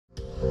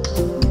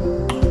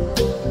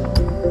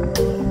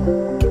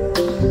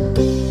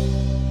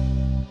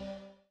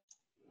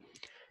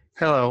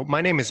Hello, my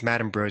name is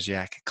Matt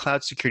Ambrosiak,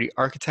 Cloud Security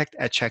Architect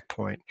at Check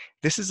Point.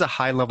 This is a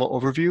high-level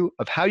overview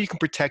of how you can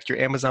protect your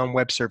Amazon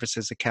Web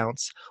Services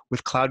accounts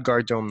with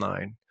CloudGuard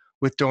Dome9.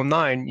 With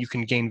Dome9, you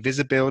can gain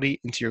visibility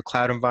into your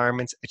cloud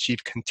environments,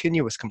 achieve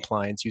continuous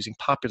compliance using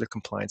popular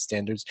compliance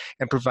standards,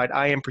 and provide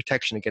IAM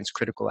protection against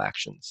critical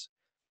actions.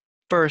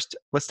 First,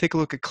 let's take a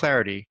look at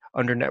Clarity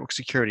under Network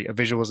Security, a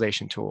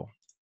visualization tool.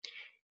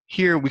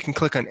 Here, we can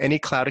click on any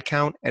cloud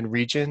account and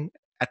region.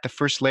 At the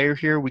first layer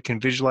here, we can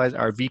visualize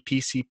our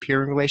VPC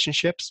peering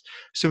relationships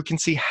so we can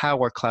see how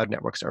our cloud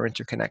networks are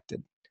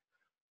interconnected.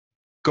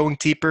 Going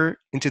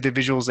deeper into the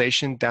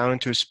visualization down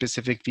into a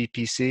specific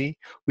VPC,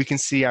 we can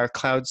see our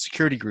cloud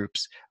security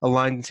groups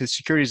aligned into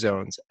security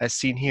zones as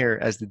seen here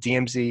as the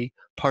DMZ,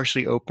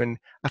 partially open,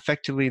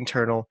 effectively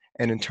internal,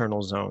 and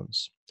internal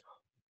zones,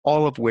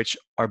 all of which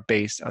are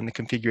based on the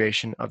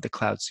configuration of the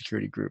cloud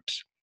security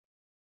groups.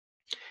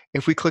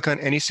 If we click on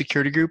any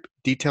security group,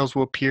 details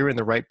will appear in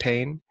the right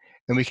pane,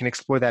 and we can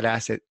explore that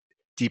asset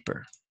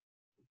deeper.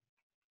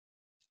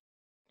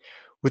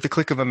 With the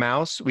click of a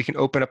mouse, we can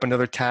open up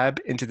another tab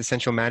into the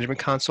Central Management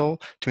Console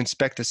to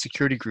inspect a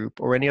security group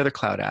or any other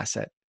cloud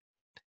asset.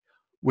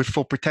 With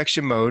full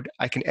protection mode,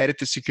 I can edit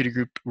the security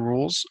group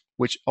rules,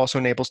 which also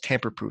enables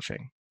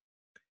tamper-proofing.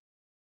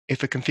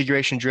 If a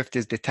configuration drift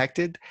is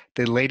detected,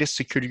 the latest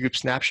security group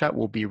snapshot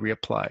will be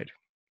reapplied.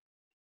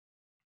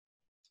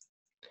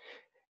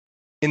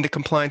 In the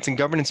Compliance and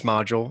Governance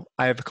module,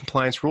 I have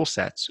compliance rule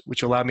sets,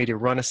 which allow me to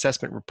run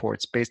assessment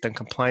reports based on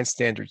compliance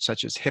standards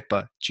such as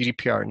HIPAA,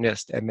 GDPR,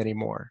 NIST, and many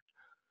more.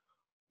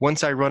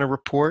 Once I run a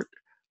report,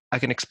 I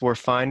can explore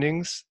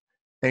findings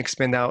and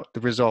expand out the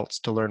results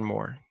to learn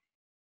more.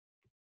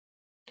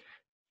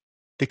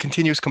 The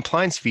continuous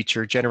compliance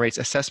feature generates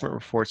assessment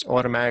reports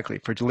automatically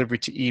for delivery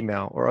to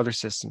email or other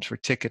systems for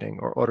ticketing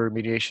or auto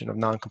remediation of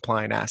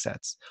non-compliant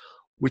assets.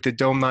 With the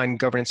Dome9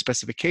 governance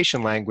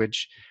specification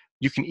language,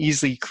 you can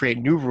easily create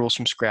new rules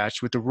from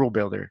scratch with the rule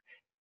builder.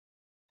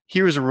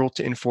 Here is a rule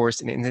to enforce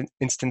an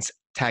instance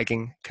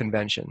tagging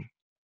convention.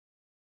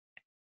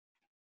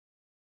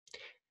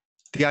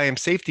 The IAM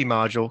safety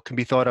module can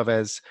be thought of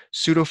as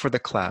sudo for the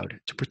cloud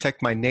to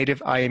protect my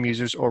native IAM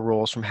users or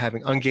roles from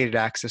having ungated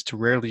access to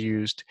rarely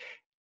used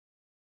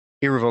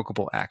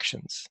irrevocable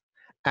actions.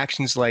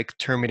 Actions like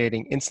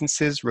terminating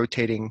instances,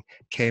 rotating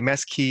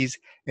KMS keys,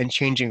 and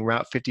changing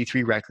Route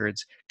 53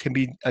 records can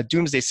be a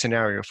doomsday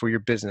scenario for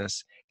your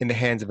business in the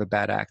hands of a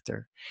bad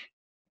actor.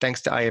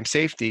 Thanks to IAM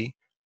Safety,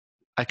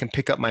 I can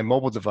pick up my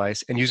mobile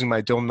device and using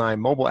my Dome9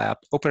 mobile app,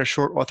 open a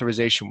short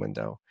authorization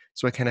window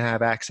so I can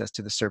have access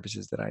to the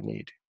services that I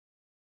need.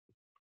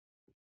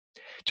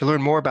 To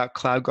learn more about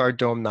CloudGuard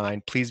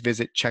Dome9, please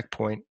visit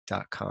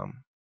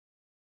checkpoint.com.